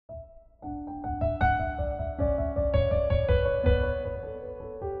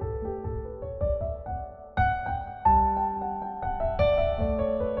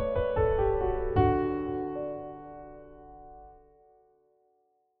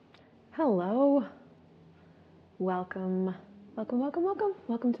Hello. Welcome.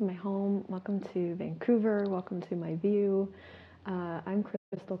 Welcome to my home. Welcome to Vancouver. Welcome to my view. I'm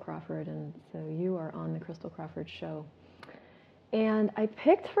Christel Crawford, and so you are on the Christel Crawford Show. And I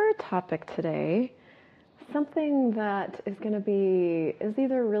picked for a topic today something that is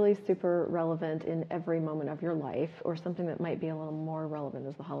either really super relevant in every moment of your life, or something that might be a little more relevant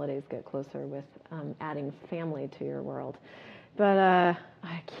as the holidays get closer with adding family to your world. But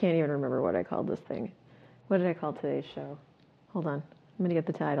I can't even remember what I called this thing. What did I call today's show? Hold on. I'm going to get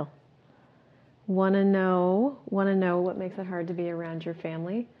the title. Want to know what makes it hard to be around your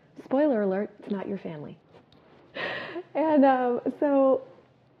family? Spoiler alert, it's not your family. And so,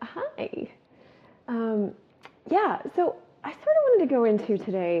 hi. So I sort of wanted to go into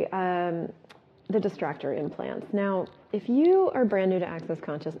today the distractor implants. Now, if you are brand new to Access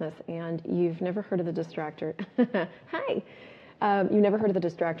Consciousness and you've never heard of the distractor, hi. You never heard of the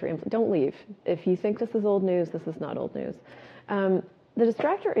distractor implant. Don't leave. If you think this is old news, this is not old news. The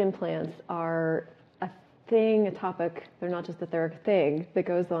distractor implants are a thing, a topic. They're not just they're a thing that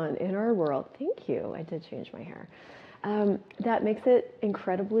goes on in our world. Thank you. I did change my hair. That makes it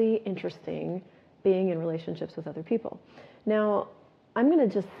incredibly interesting being in relationships with other people. Now, I'm going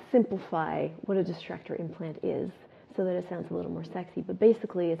to just simplify what a distractor implant is so that it sounds a little more sexy. But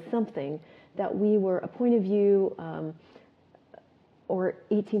basically, it's something that a point of view, or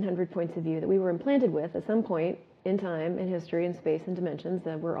 1,800 points of view that we were implanted with at some point in time, in history, in space, and dimensions,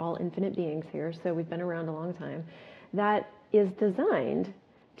 that we're all infinite beings here, so we've been around a long time, that is designed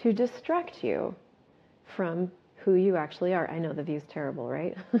to distract you from who you actually are. I know the view's terrible,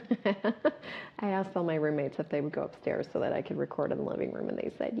 right? I asked all my roommates if they would go upstairs so that I could record in the living room, and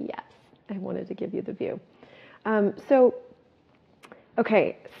they said yes. I wanted to give you the view. So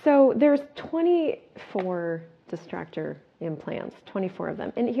there's 24 distractor implants, 24 of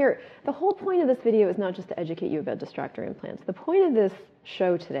them. And here, the whole point of this video is not just to educate you about distractor implants. The point of this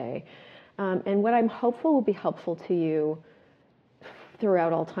show today, and what I'm hopeful will be helpful to you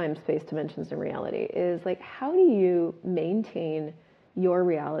throughout all time, space, dimensions, and reality, is like, how do you maintain your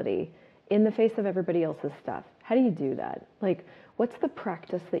reality in the face of everybody else's stuff? How do you do that? Like, what's the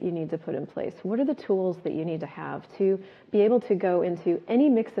practice that you need to put in place? What are the tools that you need to have to be able to go into any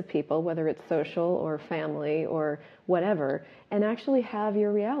mix of people, whether it's social or family or whatever, and actually have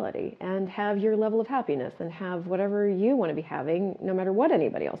your reality and have your level of happiness and have whatever you want to be having, no matter what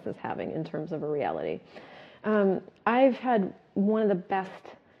anybody else is having in terms of a reality? I've had one of the best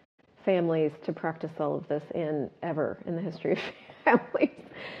families to practice all of this ever in the history of families.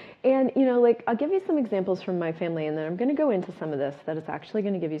 And, I'll give you some examples from my family, and then I'm going to go into some of this that is actually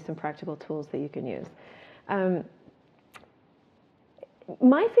going to give you some practical tools that you can use.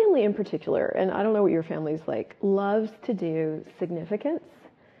 My family in particular, and I don't know what your family's like, loves to do significance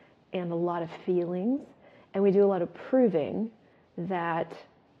and a lot of feelings, and we do a lot of proving that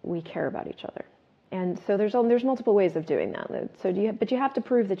we care about each other. And so there's multiple ways of doing that. But you have to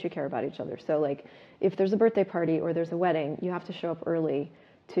prove that you care about each other. So like, if there's a birthday party or there's a wedding, you have to show up early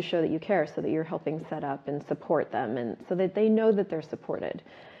to show that you care, so that you're helping set up and support them, and so that they know that they're supported.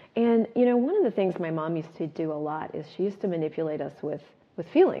 And, one of the things my mom used to do a lot is she used to manipulate us with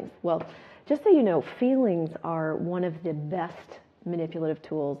feelings. Well, just so you know, feelings are one of the best manipulative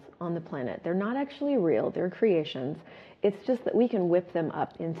tools on the planet. They're not actually real, they're creations. It's just that we can whip them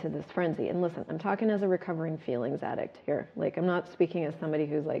up into this frenzy. And listen, I'm talking as a recovering feelings addict here. Like, I'm not speaking as somebody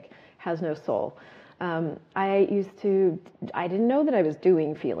who's like, has no soul. I didn't know that I was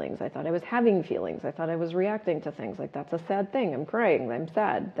doing feelings. I thought I was having feelings. I thought I was reacting to things. Like, that's a sad thing. I'm crying. I'm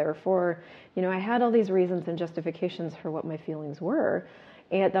sad. Therefore, I had all these reasons and justifications for what my feelings were,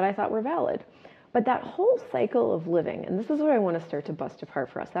 and that I thought were valid. But that whole cycle of living, and this is what I want to start to bust apart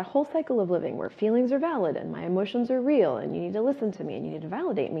for us, that whole cycle of living where feelings are valid and my emotions are real and you need to listen to me and you need to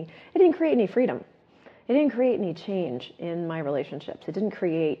validate me, it didn't create any freedom. It didn't create any change in my relationships.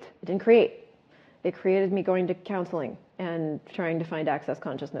 It created me going to counseling and trying to find access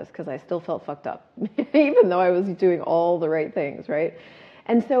consciousness, because I still felt fucked up, even though I was doing all the right things, right?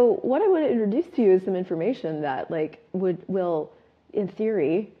 And so what I want to introduce to you is some information that will, in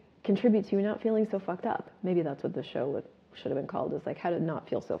theory, contribute to you not feeling so fucked up. Maybe that's what the show should have been called, is like how to not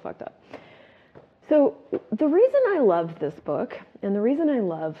feel so fucked up. So the reason I love this book, and the reason I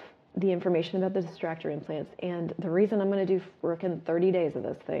love the information about the distractor implants, and the reason I'm going to do work in 30 days of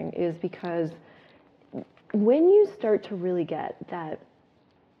this thing, is because when you start to really get that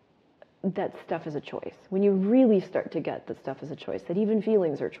stuff is a choice, when you really start to get that stuff is a choice, that even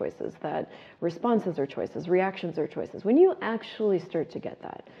feelings are choices, that responses are choices, reactions are choices, when you actually start to get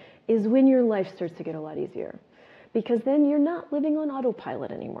that, is when your life starts to get a lot easier. because then you're not living on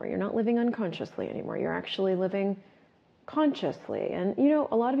autopilot anymore. You're not living unconsciously anymore. You're actually living consciously. And, you know,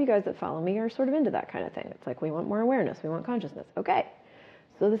 a lot of you guys that follow me are sort of into that kind of thing. It's like, we want more awareness. We want consciousness. Okay.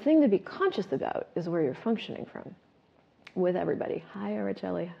 So the thing to be conscious about is where you're functioning from with everybody. Hi,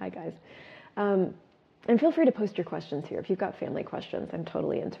 Araceli. Hi, guys. And feel free to post your questions here. If you've got family questions, I'm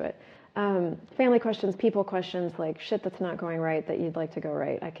totally into it. Family questions, people questions, like shit that's not going right that you'd like to go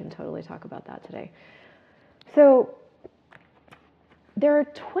right. I can totally talk about that today. So there are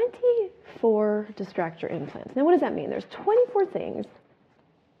 24 distractor implants. Now, what does that mean? There's 24 things.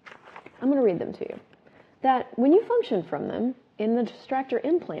 I'm going to read them to you. That when you function from them in the distractor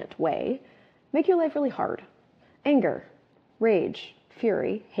implant way, make your life really hard. Anger, rage,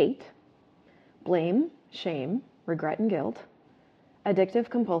 fury, hate, blame, shame, regret and guilt, addictive,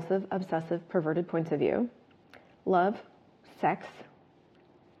 compulsive, obsessive, perverted points of view, love, sex,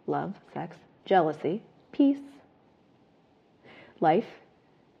 jealousy, peace, life,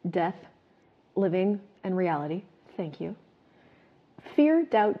 death, living, and reality. Thank you. Fear,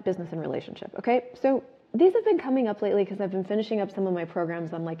 doubt, business, and relationship. Okay, so these have been coming up lately because I've been finishing up some of my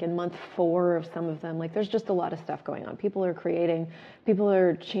programs. I'm like in month 4 of some of them. Like there's just a lot of stuff going on. People are creating, people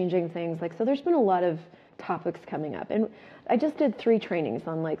are changing things. Like, so there's been a lot of topics coming up. And I just did 3 trainings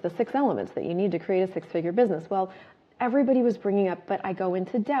on like the 6 elements that you need to create a 6-figure business. Well, everybody was bringing up, but I go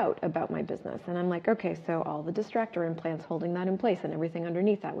into doubt about my business. And I'm like, okay, so all the distractor implants holding that in place and everything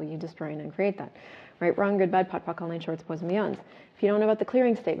underneath that, will you destroy and uncreate that? Right, wrong, good, bad, pot, all 9 shorts, boys and beyonds. If you don't know about the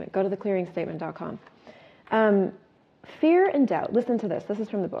clearing statement, go to theclearingstatement.com. Fear and doubt, listen to this. This is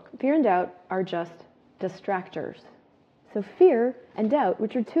from the book. Fear and doubt are just distractors. So fear and doubt,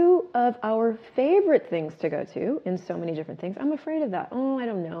 which are 2 of our favorite things to go to in so many different things. I'm afraid of that. Oh, I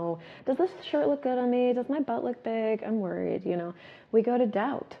don't know. Does this shirt look good on me? Does my butt look big? I'm worried, you know. We go to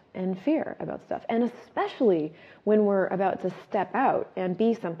doubt and fear about stuff. And especially when we're about to step out and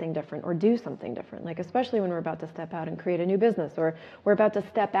be something different or do something different. Like especially when we're about to step out and create a new business, or we're about to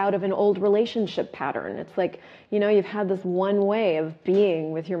step out of an old relationship pattern. It's like, you know, you've had this one way of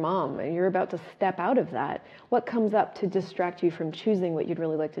being with your mom and you're about to step out of that. What comes up to distract you from choosing what you'd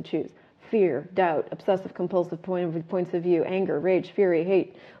really like to choose? Fear, doubt, obsessive compulsive points of view, anger, rage, fury,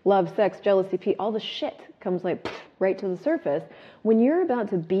 hate, love, sex, jealousy, all the shit comes like right to the surface when you're about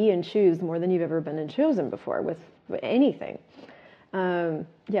to be and choose more than you've ever been and chosen before with anything.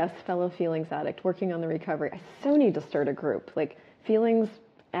 Yes, fellow feelings addict, working on the recovery. I so need to start a group, like Feelings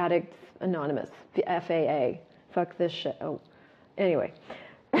Addicts Anonymous, FAA. Fuck this shit. Oh, anyway.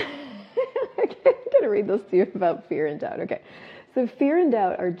 I'm going to read this to you about fear and doubt. Okay. So fear and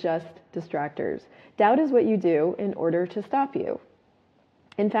doubt are just distractors. Doubt is what you do in order to stop you.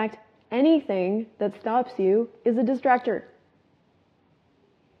 In fact, anything that stops you is a distractor.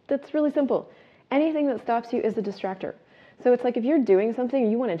 That's really simple. Anything that stops you is a distractor. So it's like if you're doing something, or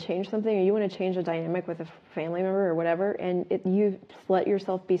you want to change something, or you want to change a dynamic with a family member or whatever, and you let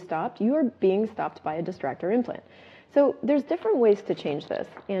yourself be stopped, you are being stopped by a distractor implant. So there's different ways to change this.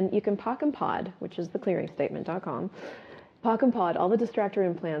 And you can POC and POD, which is theclearingstatement.com, POC and POD all the distractor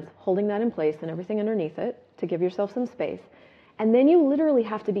implants, holding that in place and everything underneath it to give yourself some space. And then you literally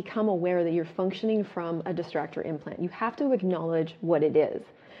have to become aware that you're functioning from a distractor implant. You have to acknowledge what it is.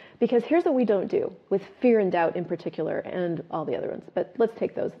 Because here's what we don't do with fear and doubt in particular and all the other ones. But let's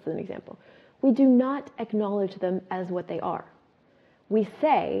take those as an example. We do not acknowledge them as what they are. We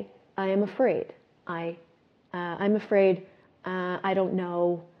say, I am afraid. I'm afraid. I don't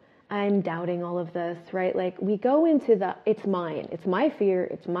know. I'm doubting all of this, right? Like we go into the, it's mine. It's my fear.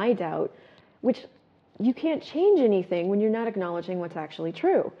 It's my doubt, which you can't change anything when you're not acknowledging what's actually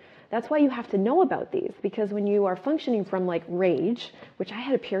true. That's why you have to know about these, because when you are functioning from like rage, which I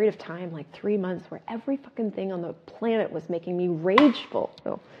had a period of time, like 3 months, where every fucking thing on the planet was making me rageful.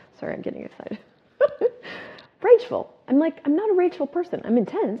 Oh, sorry, I'm getting excited. Rageful. I'm like, I'm not a rageful person. I'm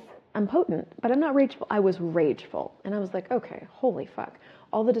intense. I'm potent, but I'm not rageful. I was rageful. And I was like, okay, holy fuck.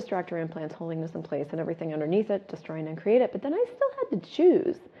 All the distractor implants holding this in place and everything underneath it, destroying and create it. But then I still had to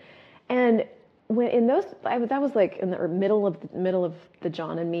choose. And when in those, that was like in the middle of the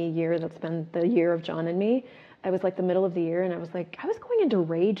John and me year. That's been the year of John and me. I was like the middle of the year, and I was like, I was going into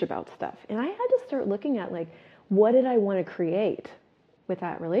rage about stuff, and I had to start looking at like, what did I want to create with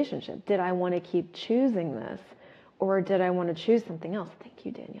that relationship? Did I want to keep choosing this, or did I want to choose something else? Thank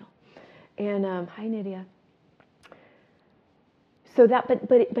you, Daniel. And hi, Nydia. So that,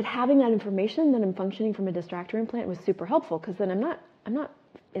 but having that information that I'm functioning from a distractor implant was super helpful, because then I'm not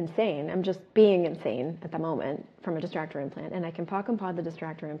insane. I'm just being insane at the moment from a distractor implant, and I can POC and POD the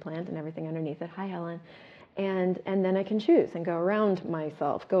distractor implant and everything underneath it. Hi, Helen. And then I can choose and go around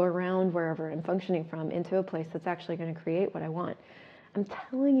myself, go around wherever I'm functioning from into a place that's actually going to create what I want. I'm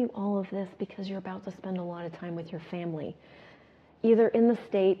telling you all of this because you're about to spend a lot of time with your family, either in the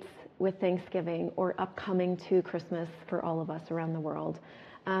States with Thanksgiving or upcoming to Christmas for all of us around the world.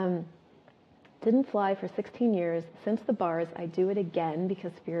 Didn't fly for 16 years. Since the bars, I do it again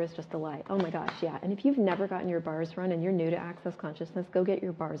because fear is just a lie. Oh my gosh, yeah. And if you've never gotten your bars run and you're new to Access Consciousness, go get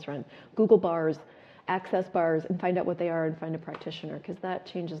your bars run. Google bars, access bars, and find out what they are and find a practitioner, because that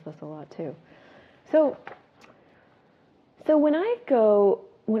changes this a lot too. So when I go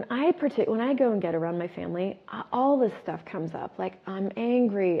and get around my family, all this stuff comes up. Like, I'm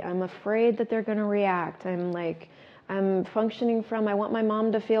angry. I'm afraid that they're going to react. I'm functioning from, I want my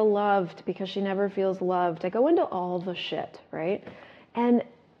mom to feel loved because she never feels loved. I go into all the shit, right? And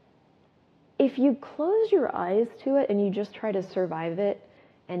if you close your eyes to it and you just try to survive it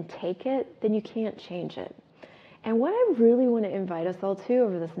and take it, then you can't change it. And what I really want to invite us all to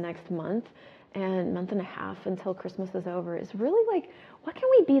over this next month and month and a half until Christmas is over is really like, what can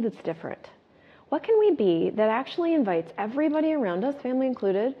we be that's different? What can we be that actually invites everybody around us, family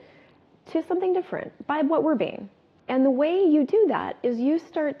included, to something different by what we're being? And the way you do that is you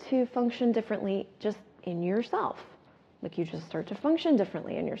start to function differently just in yourself. Like, you just start to function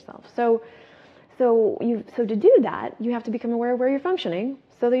differently in yourself. So to do that, you have to become aware of where you're functioning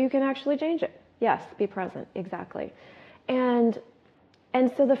so that you can actually change it. Yes, be present, exactly. And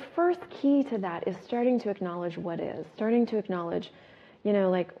so the first key to that is starting to acknowledge what is, starting to acknowledge,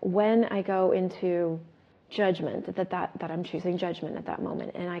 like when I go into judgment, that I'm choosing judgment at that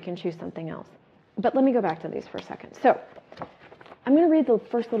moment, and I can choose something else. But let me go back to these for a second. So I'm going to read the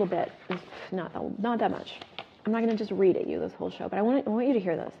first little bit, not that much. I'm not going to just read at you this whole show, but I want you to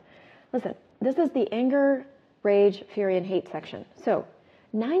hear this. Listen, this is the anger, rage, fury, and hate section. So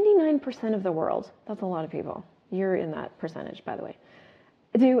 99% of the world, that's a lot of people, you're in that percentage, by the way,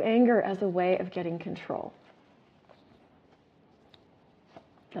 do anger as a way of getting control.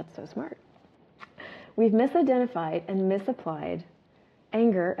 That's so smart. We've misidentified and misapplied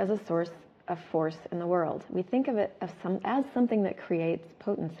anger as a source of force in the world. We think of it as something that creates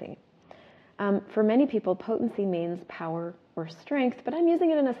potency. For many people, potency means power or strength, but I'm using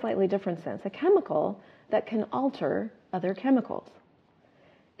it in a slightly different sense. A chemical that can alter other chemicals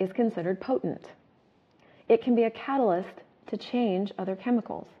is considered potent. It can be a catalyst to change other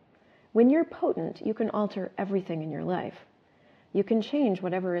chemicals. When you're potent, you can alter everything in your life. You can change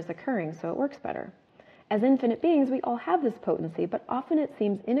whatever is occurring so it works better. As infinite beings, we all have this potency, but often it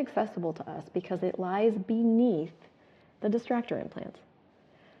seems inaccessible to us because it lies beneath the distractor implants.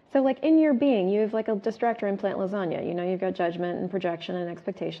 So like in your being, you have like a distractor implant lasagna. You've got judgment and projection and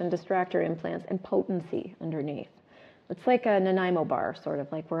expectation, distractor implants, and potency underneath. It's like a Nanaimo bar, sort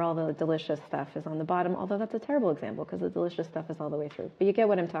of like where all the delicious stuff is on the bottom, although that's a terrible example because the delicious stuff is all the way through. But you get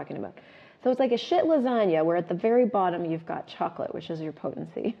what I'm talking about. So it's like a shit lasagna where at the very bottom you've got chocolate, which is your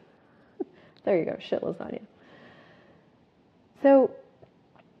potency. There you go, shit lasagna.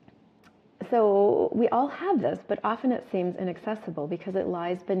 So we all have this, but often it seems inaccessible because it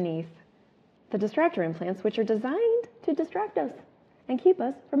lies beneath the distractor implants, which are designed to distract us and keep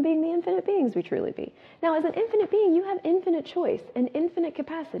us from being the infinite beings we truly be. Now, as an infinite being, you have infinite choice and infinite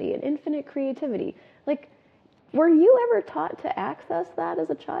capacity and infinite creativity. Like, were you ever taught to access that as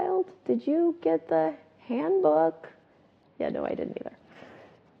a child? Did you get the handbook? Yeah, no, I didn't either.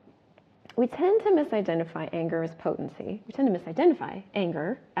 We tend to misidentify anger as potency. We tend to misidentify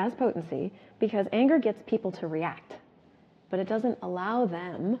anger as potency because anger gets people to react, but it doesn't allow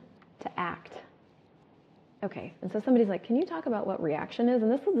them to act. Okay, and so somebody's like, can you talk about what reaction is?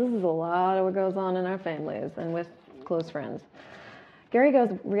 And this is a lot of what goes on in our families and with close friends. Gary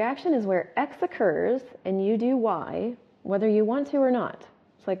goes, reaction is where X occurs and you do Y, whether you want to or not.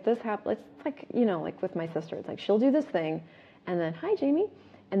 It's like this happens. It's like, like with my sister. It's like she'll do this thing and then, hi, Jamie.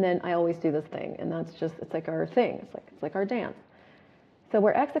 And then I always do this thing. And that's just, it's like our thing. It's like our dance. So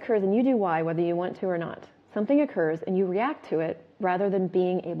where X occurs and you do Y, whether you want to or not. Something occurs and you react to it rather than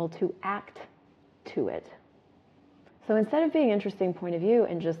being able to act to it. So instead of being interesting point of view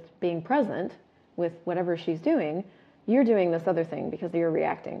and just being present with whatever she's doing, you're doing this other thing because you're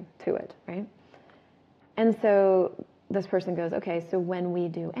reacting to it, right? And so this person goes, okay, so when we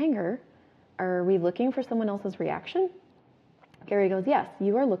do anger, are we looking for someone else's reaction? Gary goes, yes,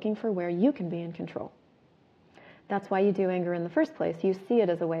 you are looking for where you can be in control. That's why you do anger in the first place. You see it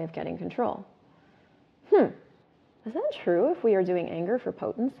as a way of getting control. Is that true if we are doing anger for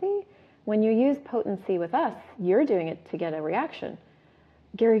potency? When you use potency with us, you're doing it to get a reaction.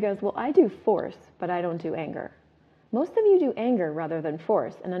 Gary goes, well, I do force, but I don't do anger. Most of you do anger rather than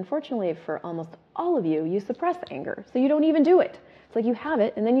force. And unfortunately for almost all of you, you suppress anger. So you don't even do it. It's like you have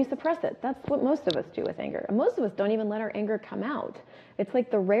it and then you suppress it. That's what most of us do with anger. And most of us don't even let our anger come out. It's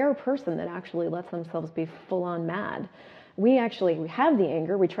like the rare person that actually lets themselves be full on mad. We have the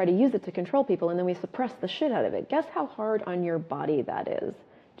anger, we try to use it to control people, and then we suppress the shit out of it. Guess how hard on your body that is?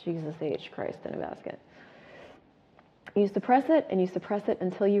 Jesus H. Christ in a basket. You suppress it and you suppress it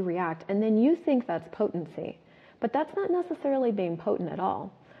until you react, and then you think that's potency. But that's not necessarily being potent at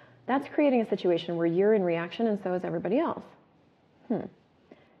all. That's creating a situation where you're in reaction and so is everybody else.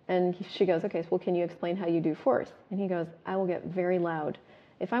 And she goes, okay, well, can you explain how you do force? And he goes, I will get very loud.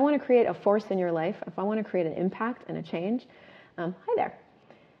 If I want to create a force in your life, if I want to create an impact and a change, hi there,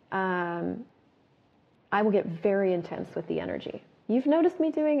 I will get very intense with the energy. You've noticed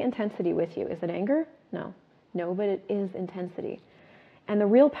me doing intensity with you. Is it anger? No, but it is intensity. And the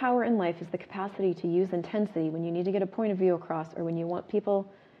real power in life is the capacity to use intensity when you need to get a point of view across, or when you want to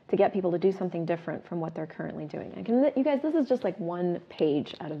get people to do something different from what they're currently doing. And you guys, this is just like one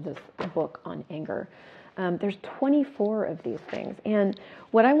page out of this book on anger. There's 24 of these things. And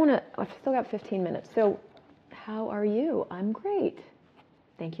what I've still got 15 minutes. So how are you? I'm great.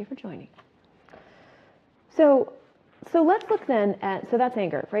 Thank you for joining. So let's look then so that's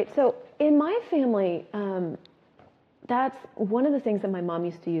anger, right? So in my family, that's one of the things that my mom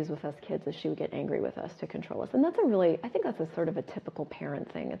used to use with us kids, is she would get angry with us to control us. And I think that's a sort of a typical parent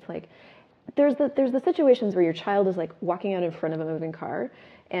thing. It's like, there's the situations where your child is like walking out in front of a moving car,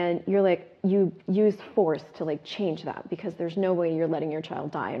 and you're like, you use force to like change that, because there's no way you're letting your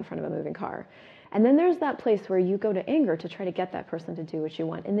child die in front of a moving car. And then there's that place where you go to anger to try to get that person to do what you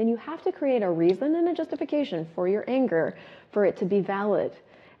want. And then you have to create a reason and a justification for your anger for it to be valid.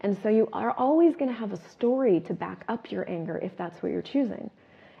 And so you are always going to have a story to back up your anger if that's what you're choosing.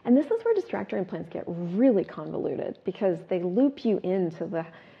 And this is where distractor implants get really convoluted, because they loop you into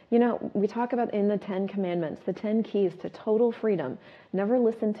we talk about in the 10 commandments, the 10 keys to total freedom. Never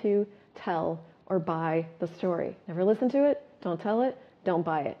listen to, tell, or buy the story. Never listen to it, don't tell it, don't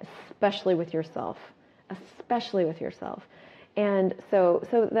buy it, especially with yourself. And so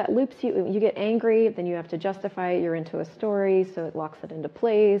that loops you get angry, then you have to justify it, you're into a story, so it locks it into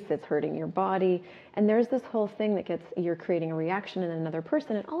place, it's hurting your body. And there's this whole thing you're creating a reaction in another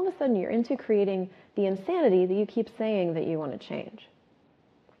person, and all of a sudden you're into creating the insanity that you keep saying that you want to change.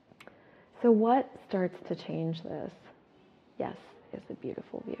 So what starts to change this? Yes, it's a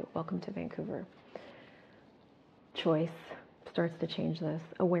beautiful view. Welcome to Vancouver. Choice starts to change this.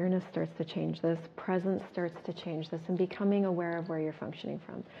 Awareness starts to change this. Presence starts to change this, and becoming aware of where you're functioning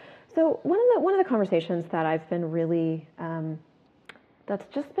from. So one of the conversations that I've been really, that's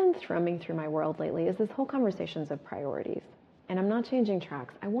just been thrumming through my world lately, is this whole conversations of priorities. And I'm not changing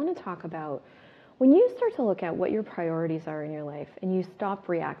tracks. I want to talk about when you start to look at what your priorities are in your life, and you stop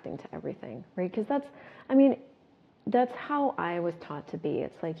reacting to everything, right? Because that's how I was taught to be.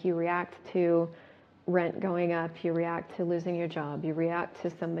 It's like you react to rent going up, you react to losing your job, you react to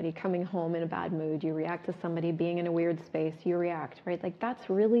somebody coming home in a bad mood, you react to somebody being in a weird space, you react, right? Like that's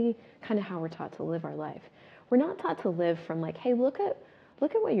really kind of how we're taught to live our life. We're not taught to live from like, hey, look at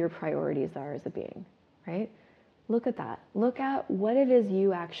what your priorities are as a being, right? Look at that. Look at what it is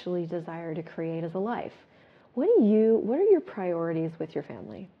you actually desire to create as a life. What are your priorities with your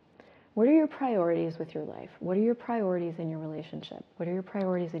family? What are your priorities with your life? What are your priorities in your relationship? What are your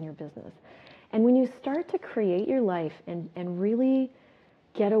priorities in your business? And when you start to create your life and really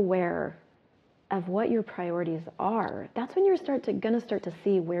get aware of what your priorities are, that's when you're going to start to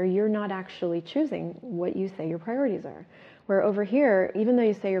see where you're not actually choosing what you say your priorities are. Where over here, even though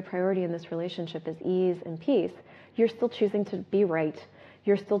you say your priority in this relationship is ease and peace, you're still choosing to be right.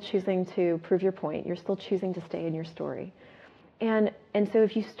 You're still choosing to prove your point. You're still choosing to stay in your story. And so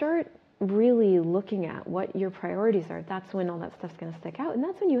if you start really looking at what your priorities are, that's when all that stuff's going to stick out. And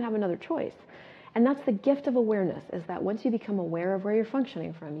that's when you have another choice. And that's the gift of awareness, is that once you become aware of where you're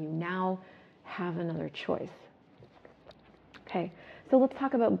functioning from, you now have another choice. Okay, so let's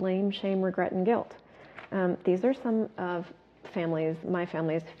talk about blame, shame, regret, and guilt. These are some of my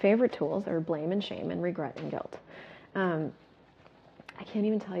family's favorite tools are blame and shame and regret and guilt. I can't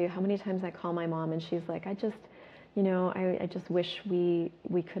even tell you how many times I call my mom and she's like, I just wish we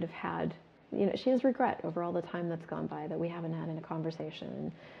could have had, she has regret over all the time that's gone by that we haven't had in a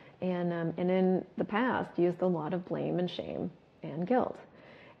conversation. And in the past used a lot of blame and shame and guilt.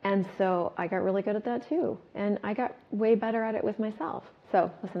 And so I got really good at that too. And I got way better at it with myself.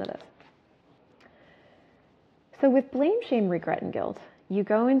 So listen to this. So with blame, shame, regret, and guilt, you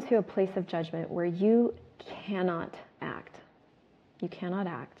go into a place of judgment where you cannot act. You cannot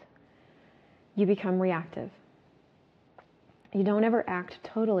act. You become reactive. You don't ever act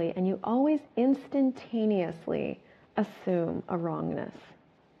totally, and you always instantaneously assume a wrongness.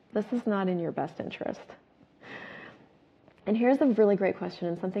 This is not in your best interest. And here's a really great question,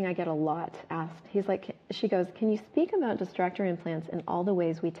 and something I get a lot asked. She goes, can you speak about distractor implants in all the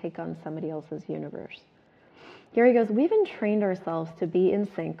ways we take on somebody else's universe? Gary goes, we've entrained ourselves to be in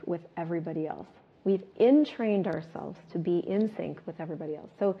sync with everybody else. We've entrained ourselves to be in sync with everybody else.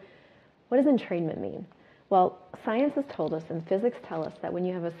 So what does entrainment mean? Well, science has told us and physics tell us that when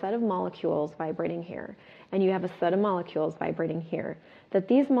you have a set of molecules vibrating here and you have a set of molecules vibrating here, that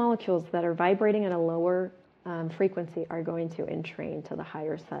these molecules that are vibrating at a lower frequency are going to entrain to the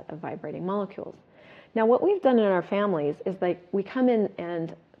higher set of vibrating molecules. Now, what we've done in our families is like we come in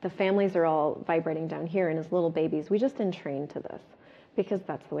and the families are all vibrating down here, and as little babies, we just entrain to this because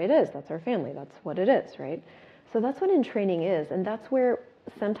that's the way it is. That's our family. That's what it is, right? So that's what entraining is, and that's where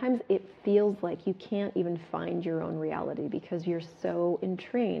sometimes it feels like you can't even find your own reality because you're so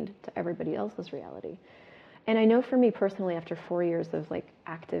entrained to everybody else's reality. And I know for me personally, after 4 years of like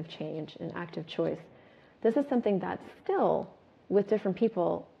active change and active choice, this is something that still, with different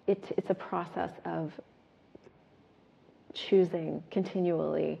people, it's a process of choosing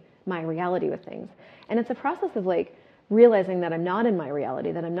continually my reality with things. And it's a process of like realizing that I'm not in my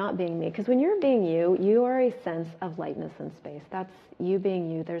reality, that I'm not being me. Because when you're being you, you are a sense of lightness and space. That's you being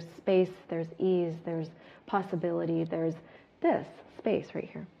you. There's space, there's ease, there's possibility, there's this space right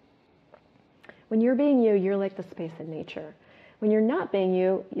here. When you're being you, you're like the space in nature. When you're not being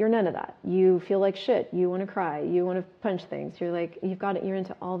you, you're none of that. You feel like shit. You want to cry. You want to punch things. You're like, you've got it. You're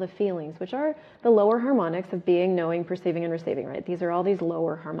into all the feelings, which are the lower harmonics of being, knowing, perceiving, and receiving, right? These are all these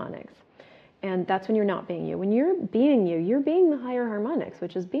lower harmonics. And that's when you're not being you. When you're being you, you're being the higher harmonics,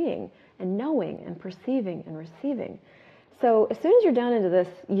 which is being and knowing and perceiving and receiving. So as soon as you're down into this,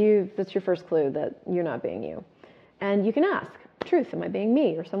 that's your first clue that you're not being you. And you can ask, truth, am I being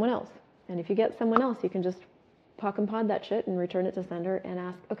me or someone else? And if you get someone else, you can just pock and pod that shit and return it to sender and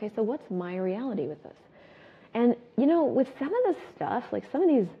ask, okay, so what's my reality with this? And, you know, with some of this stuff, like some of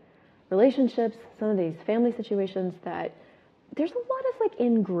these relationships, some of these family situations, that there's a lot of like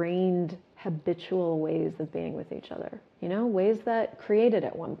ingrained habitual ways of being with each other, you know, ways that created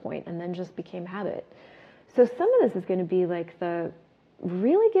at one point and then just became habit. So some of this is going to be like the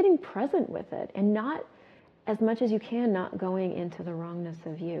really getting present with it and not as much as you can, not going into the wrongness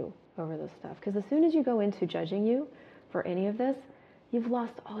of you over this stuff. Because as soon as you go into judging you for any of this, you've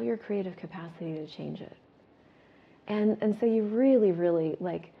lost all your creative capacity to change it. And so you really, really,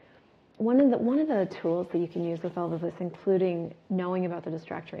 like, one of the tools that you can use with all of this, including knowing about the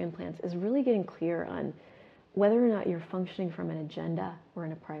distractor implants, is really getting clear on whether or not you're functioning from an agenda or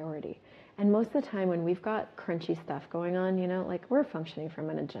in a priority. And most of the time when we've got crunchy stuff going on, you know, like we're functioning from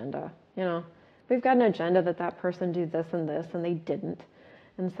an agenda, you know. We've got an agenda that person do this, and they didn't.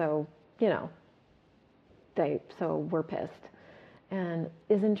 And so, you know, so we're pissed. And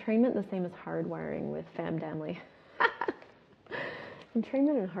is entrainment the same as hardwiring with family?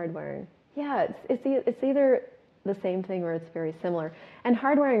 Entrainment and hardwiring. Yeah, it's either the same thing or it's very similar. And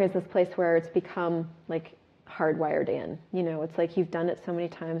hardwiring is this place where it's become like hardwired in. You know, it's like you've done it so many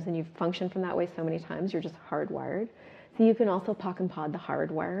times and you've functioned from that way so many times, you're just hardwired. So you can also pock and pod the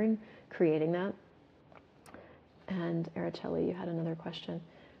hardwiring, creating that. And Araceli, you had another question.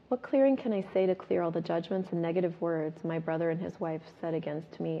 What clearing can I say to clear all the judgments and negative words my brother and his wife said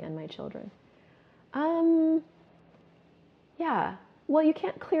against me and my children? Yeah. Well, you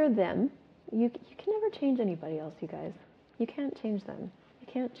can't clear them. You can never change anybody else, you guys. You can't change them. You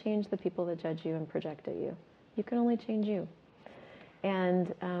can't change the people that judge you and project at you. You can only change you.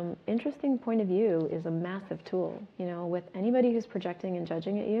 And interesting point of view is a massive tool. You know, with anybody who's projecting and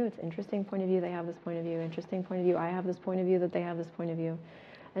judging at you, it's interesting point of view, they have this point of view. Interesting point of view, I have this point of view, that they have this point of view.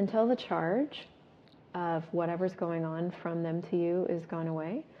 Until the charge of whatever's going on from them to you is gone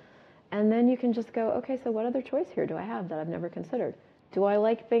away. And then you can just go, okay, so what other choice here do I have that I've never considered? Do I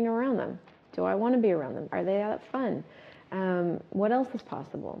like being around them? Do I want to be around them? Are they that fun? What else is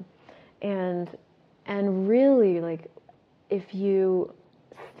possible? And really, like, if you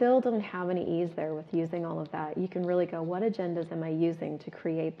still don't have any ease there with using all of that, you can really go, what agendas am I using to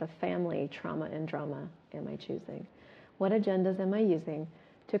create the family trauma and drama am I choosing? What agendas am I using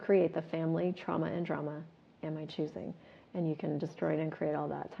to create the family trauma and drama am I choosing? And you can destroy it and create all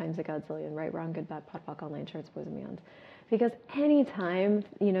that times a godzillion, right, wrong, good, bad, pot, pock, online shirts, boys and beyond. Because anytime,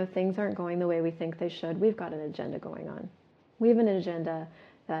 you know, things aren't going the way we think they should, we've got an agenda going on. We have an agenda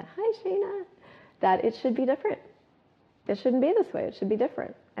that, hi, Sheena, that it should be different. It shouldn't be this way. It should be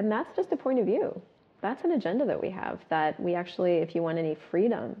different. And that's just a point of view. That's an agenda that we have, that we actually, if you want any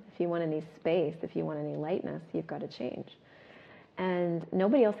freedom, if you want any space, if you want any lightness, you've got to change. And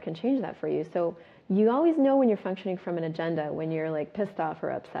nobody else can change that for you. So you always know when you're functioning from an agenda, when you're like pissed off or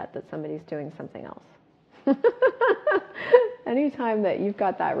upset that somebody's doing something else. Anytime that you've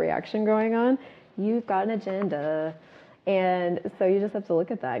got that reaction going on, you've got an agenda. And so you just have to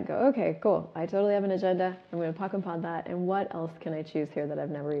look at that and go, okay, cool. I totally have an agenda. I'm going to puck upon that. And what else can I choose here that I've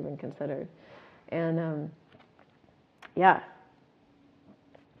never even considered? And yeah.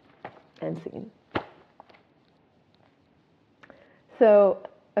 And scene. So,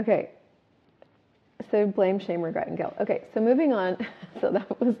 okay. So blame, shame, regret, and guilt. Okay, so moving on. So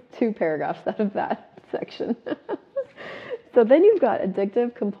that was 2 paragraphs out of that section. So then you've got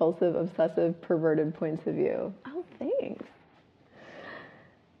addictive, compulsive, obsessive, perverted points of view. Oh, thanks.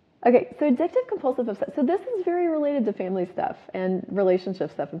 Okay, so addictive, compulsive, obsessive. So this is very related to family stuff and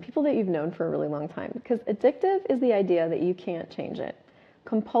relationship stuff and people that you've known for a really long time. Because addictive is the idea that you can't change it.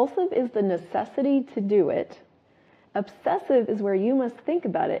 Compulsive is the necessity to do it. Obsessive is where you must think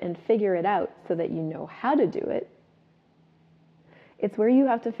about it and figure it out so that you know how to do it. It's where you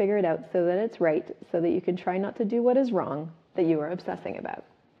have to figure it out so that it's right, so that you can try not to do what is wrong that you are obsessing about.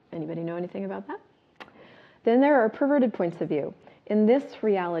 Anybody know anything about that? Then there are perverted points of view. In this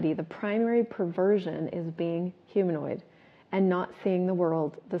reality, the primary perversion is being humanoid and not seeing the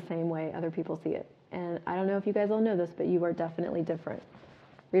world the same way other people see it. And I don't know if you guys all know this, but you are definitely different.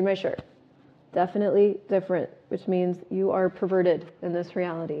 Read my shirt. Definitely different, which means you are perverted in this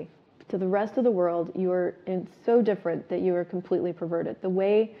reality. To the rest of the world, you are so different that you are completely perverted. The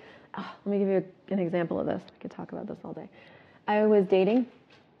way, let me give you an example of this. I could talk about this all day. I was dating.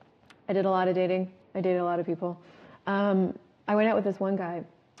 I did a lot of dating. I dated a lot of people. I went out with this one guy,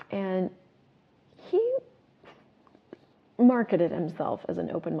 and he marketed himself as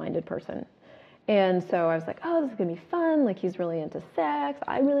an open-minded person. And so I was like, oh, this is going to be fun. Like, he's really into sex.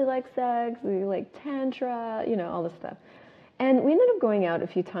 I really like sex. We like tantra, all this stuff. And we ended up going out a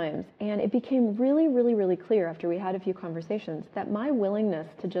few times, and it became really, really, really clear after we had a few conversations that my willingness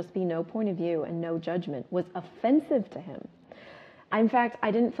to just be no point of view and no judgment was offensive to him. In fact,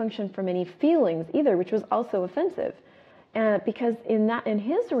 I didn't function from any feelings either, which was also offensive. Because in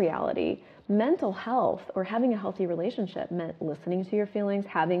his reality, mental health or having a healthy relationship meant listening to your feelings,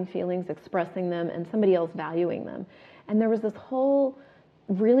 having feelings, expressing them, and somebody else valuing them. And there was this whole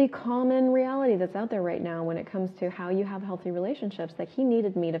really common reality that's out there right now when it comes to how you have healthy relationships that he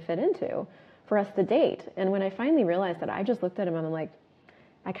needed me to fit into for us to date. And when I finally realized that, I just looked at him and I'm like,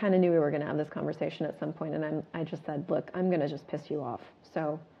 I kind of knew we were going to have this conversation at some point, and I just said, look, I'm going to just piss you off.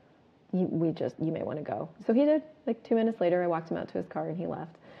 So you may want to go. So he did. Like 2 minutes later, I walked him out to his car and he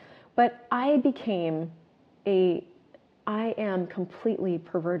left. But I am completely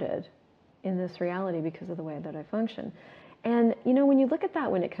perverted in this reality because of the way that I function. And, when you look at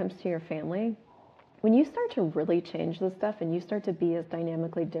that when it comes to your family, when you start to really change this stuff and you start to be as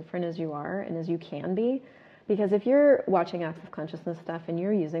dynamically different as you are and as you can be, because if you're watching Access Consciousness stuff and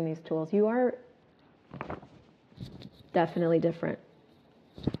you're using these tools, you are definitely different.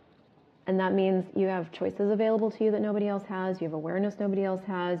 And that means you have choices available to you that nobody else has. You have awareness nobody else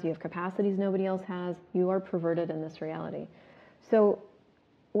has. You have capacities nobody else has. You are perverted in this reality. So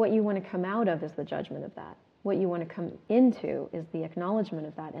what you want to come out of is the judgment of that. What you want to come into is the acknowledgement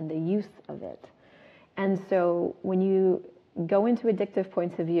of that and the use of it. And so when you go into addictive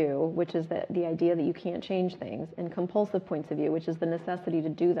points of view, which is the idea that you can't change things, and compulsive points of view, which is the necessity to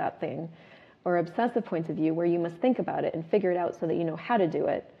do that thing, or obsessive points of view, where you must think about it and figure it out so that you know how to do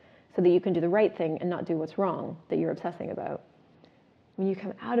it, so that you can do the right thing and not do what's wrong that you're obsessing about. When you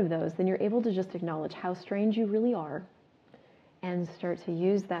come out of those, then you're able to just acknowledge how strange you really are and start to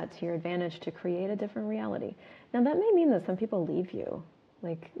use that to your advantage to create a different reality. Now, that may mean that some people leave you.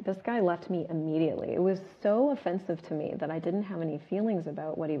 Like, this guy left me immediately. It was so offensive to me that I didn't have any feelings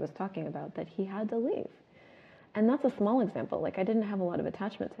about what he was talking about that he had to leave. And that's a small example. Like, I didn't have a lot of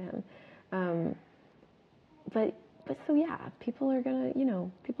attachment to him. But so yeah, people are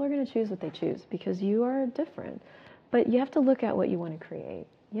gonna choose what they choose because you are different. But you have to look at what you want to create.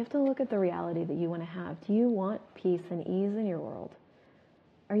 You have to look at the reality that you want to have. Do you want peace and ease in your world?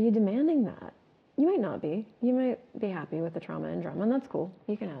 Are you demanding that? You might not be. You might be happy with the trauma and drama, and that's cool.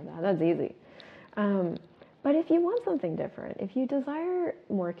 You can have that. That's easy. But if you want something different, if you desire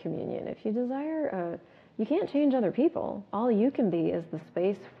more communion, if you desire, you can't change other people. All you can be is the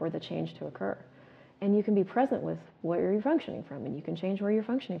space for the change to occur. And you can be present with where you're functioning from, and you can change where you're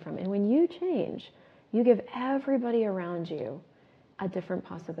functioning from. And when you change, you give everybody around you a different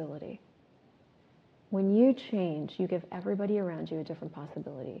possibility. When you change, you give everybody around you a different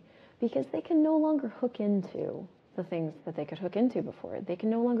possibility because they can no longer hook into the things that they could hook into before. They can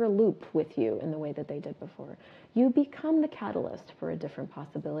no longer loop with you in the way that they did before. You become the catalyst for a different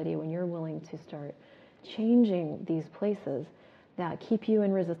possibility when you're willing to start changing these places that keep you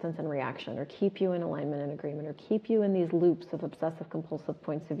in resistance and reaction, or keep you in alignment and agreement, or keep you in these loops of obsessive compulsive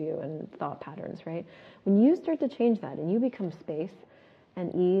points of view and thought patterns, right? When you start to change that and you become space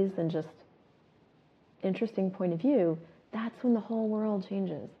and ease and just interesting point of view, that's when the whole world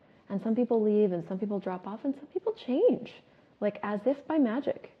changes. And some people leave and some people drop off and some people change, like as if by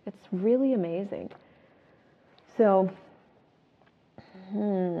magic. It's really amazing. So, I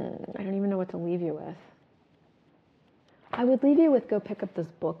don't even know what to leave you with. I would leave you with, go pick up this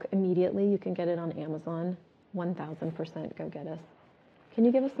book immediately. You can get it on Amazon. 1000% go get us. Can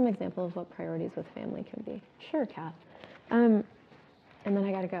you give us some example of what priorities with family can be? Sure, Kath. And then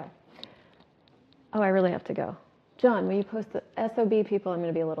I got to go. Oh, I really have to go. John, will you post the SOB people? I'm going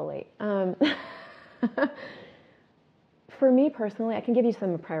to be a little late. For me personally, I can give you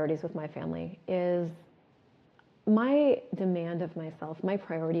some priorities with my family. Is my demand of myself, my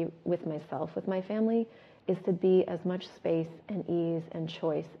priority with myself, with my family, is to be as much space and ease and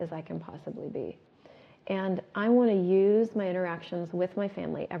choice as I can possibly be. And I want to use my interactions with my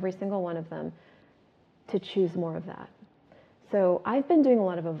family, every single one of them, to choose more of that. So I've been doing a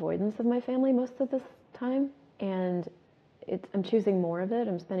lot of avoidance of my family most of this time, and I'm choosing more of it.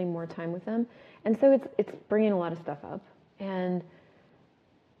 I'm spending more time with them. And so it's bringing a lot of stuff up. And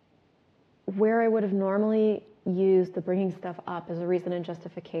where I would have normally used the bringing stuff up as a reason and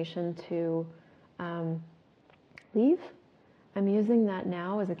justification to leave, I'm using that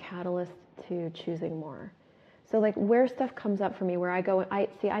now as a catalyst to choosing more. So like where stuff comes up for me, where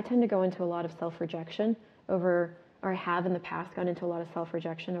I tend to go into a lot of self-rejection over, or I have in the past gone into a lot of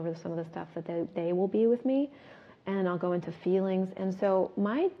self-rejection over some of the stuff that they will be with me, and I'll go into feelings. And so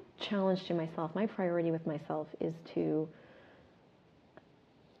my challenge to myself, my priority with myself, is to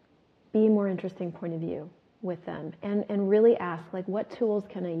be a more interesting point of view with them, and really ask, like, what tools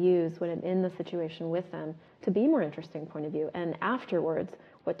can I use when I'm in the situation with them to be more interesting point of view, and afterwards,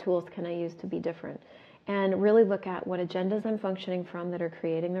 what tools can I use to be different, and really look at what agendas I'm functioning from that are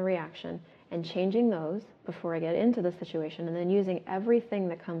creating the reaction, and changing those before I get into the situation, and then using everything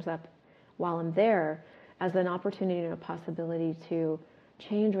that comes up while I'm there as an opportunity and a possibility to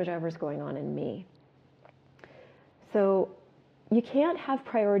change whatever's going on in me. So you can't have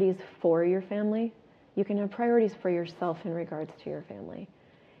priorities for your family. You can have priorities for yourself in regards to your family.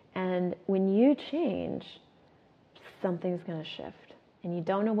 And when you change, something's going to shift. And you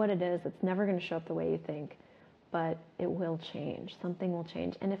don't know what it is. It's never going to show up the way you think. But it will change. Something will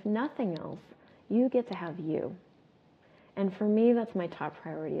change. And if nothing else, you get to have you. And for me, that's my top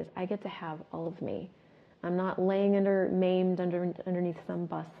priority, is I get to have all of me. I'm not laying maimed underneath some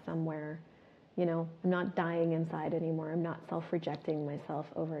bus somewhere. You know, I'm not dying inside anymore. I'm not self-rejecting myself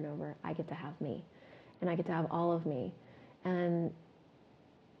over and over. I get to have me. And I get to have all of me. And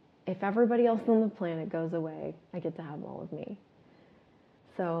if everybody else on the planet goes away, I get to have all of me.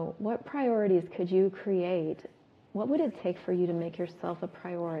 So what priorities could you create? What would it take for you to make yourself a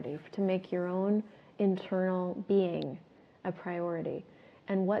priority, to make your own internal being a priority?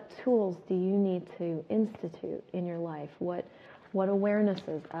 And what tools do you need to institute in your life? What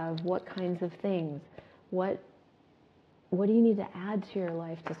awarenesses of what kinds of things? What do you need to add to your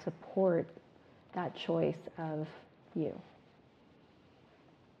life to support that choice of you?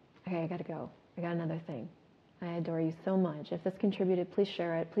 Okay, I gotta go. I got another thing. I adore you so much. If this contributed, please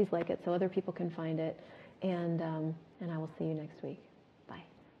share it. Please like it so other people can find it. And I will see you next week.